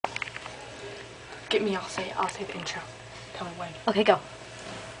Get me, I'll say the intro. Tell me when. Okay, go.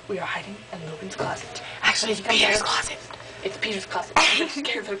 We are hiding in Logan's closet. Actually, it's Peter's closet. It's Peter's closet. I'm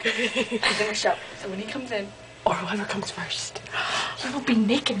scared of Logan. He's in a show. So when he comes in, or whoever comes first, he will be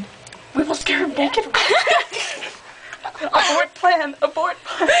naked. We will scare him naked. Abort plan. Abort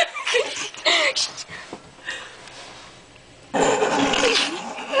plan.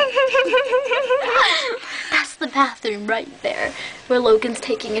 That's the bathroom right there, where Logan's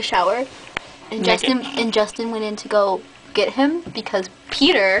taking a shower, and Justin went in to go get him because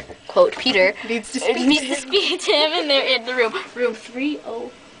Peter, quote Peter, needs to speak to him, and they're in the room 303.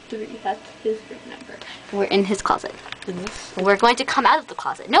 That's his room number. We're in his closet. We're going to come out of the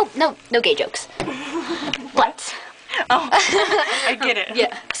closet. No gay jokes. What? Oh, I get it.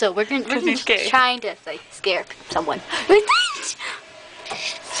 Yeah. So we're trying to like scare someone.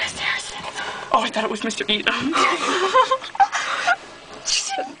 Oh, I thought it was Mr. Eat.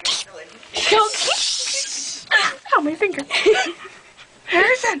 Ow, my finger.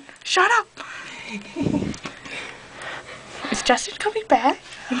 Harrison, shut up. Is Justin coming back?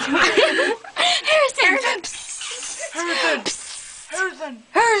 Harrison.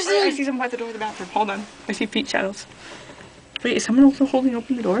 I see someone by the door of the bathroom. Hold on. I see feet shadows. Wait, is someone also holding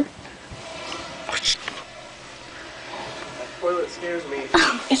open the door? Toilet scares me.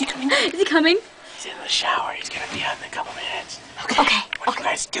 Is he coming? Is he coming? He's in the shower. He's gonna be out in a couple minutes. Okay. What are you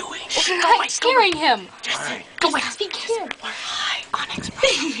guys doing? I'm scaring him. Alright. Go away. Speak here. We're high on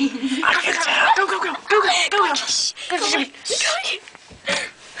expression. I can tell. Go.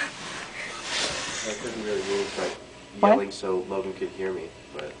 I couldn't really move by yelling so Logan could hear me,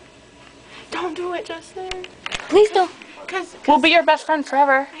 but... Don't do it, Justin. Please don't. Cause we'll be your best friend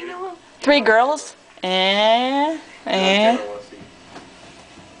forever. I know. 3 girls.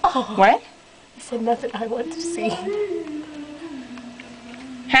 Oh. What? I said nothing I want to see.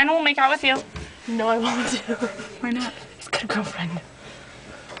 Hannah will make out with you. No, I won't do. Why not? He's got a girlfriend.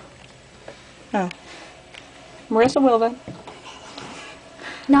 Oh. Marissa will then.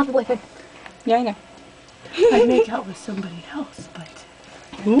 Not the boyfriend. Yeah, I know. I'd make out with somebody else, but...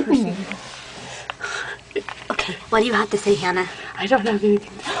 Ooh. Okay, what do you have to say, Hannah? I don't have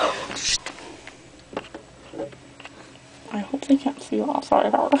anything. I hope they can't see you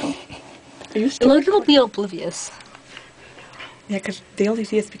outside. Are you still Logan will be oblivious. Yeah, because they only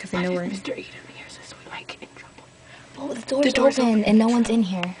see us because they know we're in. Mr. Edom hears us, we might get in trouble. Oh, the door's open and no one's in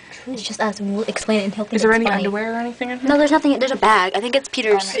here. True. It's just us, and we'll explain it and he'll think Is there it's any funny. underwear or anything in here? No, there's nothing. There's a bag. I think it's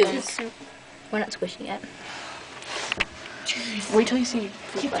Peter's Suit. suit. We're not squishing it. Wait till you see.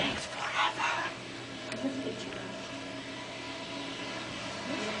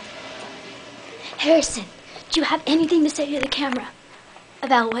 Harrison, do you have anything to say to the camera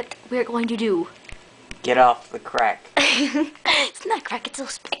about what we're going to do? Get off the crack. It's not crack, it's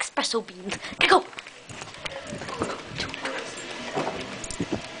those espresso beans. Go!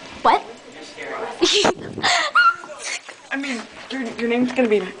 What? I mean, your name's gonna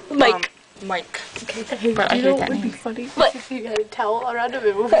be Mike. Mike. Okay, But I you hate know that what would name. be funny? What? If you had a towel around him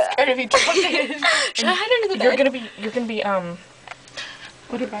and we were scared of each other. Should I hide under the You're bed? gonna be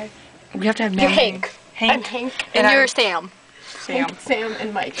what am I? We have to have You're names. Hank. I'm Hank. And I'm you're Sam. Sam. Sam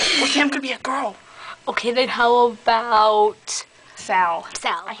and Mike. Well, Sam could be a girl. Okay, then how about Sal.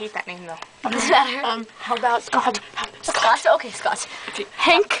 Sal? I hate that name though. Does that matter? How about Scott? Scott? Okay, Scott.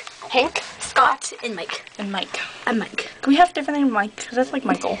 Hank, Scott, and Mike. And Mike. I'm Mike. Can we have a different name, Mike? Because that's like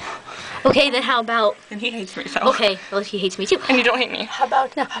Michael. Okay, then how about... And he hates me, so. Okay, well, he hates me too. And you don't hate me. How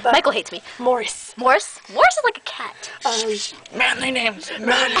about Michael hates me. Morris? Morris? Morris is like a cat. Manly names.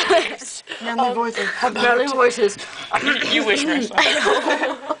 Manly names. Manly voices. Manly voices. You wish, Marissa.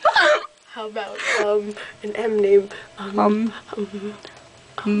 How about an M name?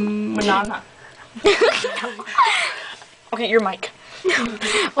 Manana. Okay, you're Mike.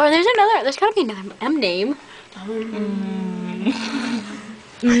 Or there's gotta be another M name.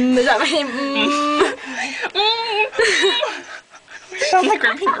 Is that my name? We sound like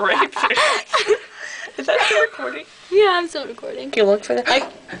we're being raped. Is that still recording? Yeah, I'm still recording. Okay, look for the...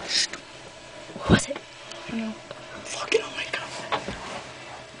 What was it? I know. Fucking oh my god.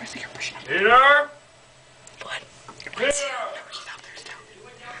 Where's the air pushing up? Peter! What? Peter! He's out there still.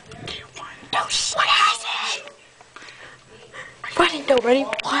 Okay, one. No, shh. What is it? Ready? No, ready?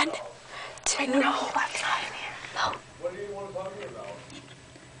 1, 2. No, that's not in here. No. What do you want to talk to me about?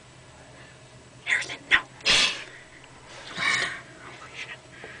 Harrison, no. Holy shit.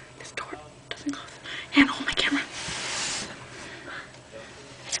 This door doesn't close. Hannah, hold my camera.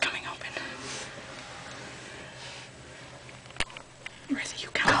 It's coming open. Marissa, you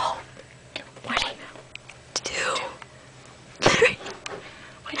count. Go. Okay, 1, 2, 3. Wait,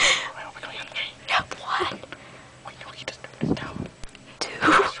 are we going on 3? No.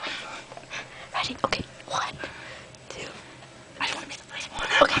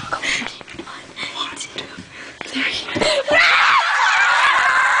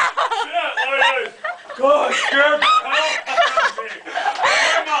 scared the hell out of me.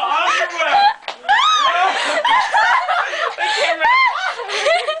 I'm in my underwear.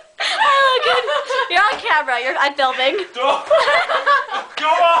 Logan, you're on camera. I'm filming. Don't. Go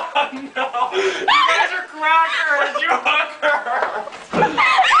on, no. You guys are crackers, you hookers.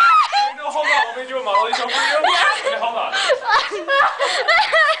 No, hold on. Let me do a Molly show for you. Okay, hold on.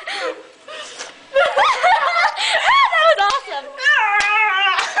 That was awesome.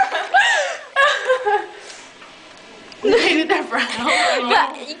 We hated that frown.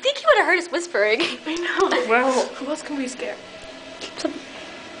 But you think he would have heard us whispering? I know. Well, who else can we scare?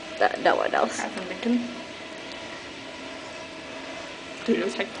 No one else. Dude, it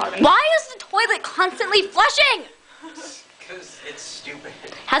was like plotting. Why is the toilet constantly flushing? Because it's stupid.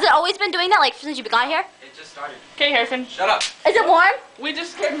 Has it always been doing that, like since you got here? It just started. Okay, Harrison. Shut up. Is it warm? We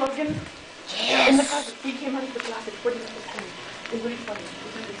just scared Logan. Yes. In the closet. We came out of the closet. What is funny? It's really funny.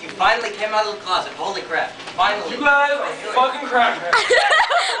 You finally came out of the closet. Holy crap. Finally. You guys are fucking crackers.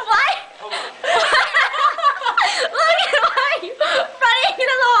 Why? Logan, why are you running into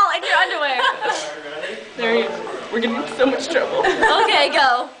the wall in your underwear? There he is. We're getting in so much trouble. Okay,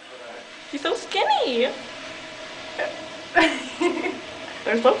 go. He's so skinny.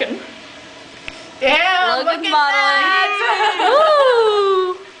 There's Logan. Yeah, Logan's modeling.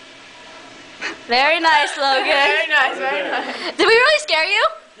 Ooh. Very nice, Logan. Very nice, very nice. Did we really scare you?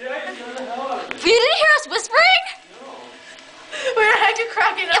 Yeah, you scared the hell out of me. You didn't hear us whispering? We were actually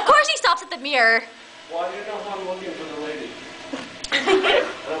cracking Of up. course he stops at the mirror. Why do you know how I'm looking for the lady? Am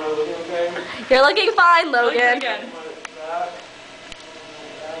I looking okay? You're looking fine, Logan. Again.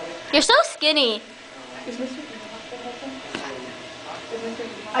 You're so skinny.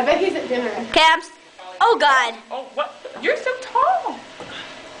 I bet he's at dinner. Camps. Oh, God. Oh, what? You're so tall.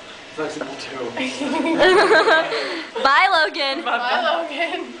 Flexible too. Bye, Logan. Bye,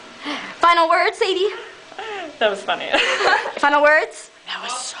 Logan. Final words, Sadie? That was funny. Final words? That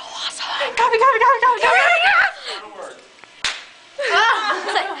was so awesome. Copy.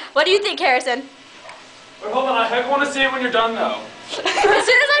 What do you think, Harrison? Wait, hold on. I heck want to see it when you're done, though. As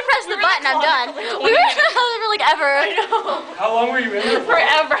soon as I press the button, I'm done. We were in the house for like ever. How long were you in there for?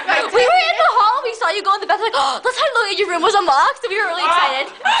 Forever. We were in the hall, we saw you go in the bathroom, like, oh, let's have a look at your room was unlocked, so we were really excited.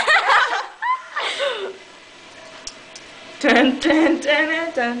 Dun, dun, dun,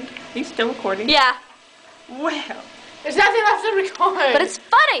 dun, dun. He's still recording? Yeah, Well. There's nothing left to record. but it's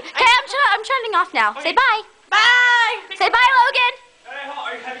funny. Okay, I'm turning off now. Say bye. Bye. Say bye, Logan. Hey,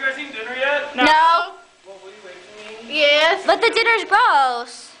 have you guys eaten dinner yet? No. Well, will you wait for me? Yes. But the dinner's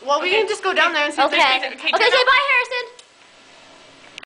gross. Well, we can just go down there and see if Okay. they Okay, say bye,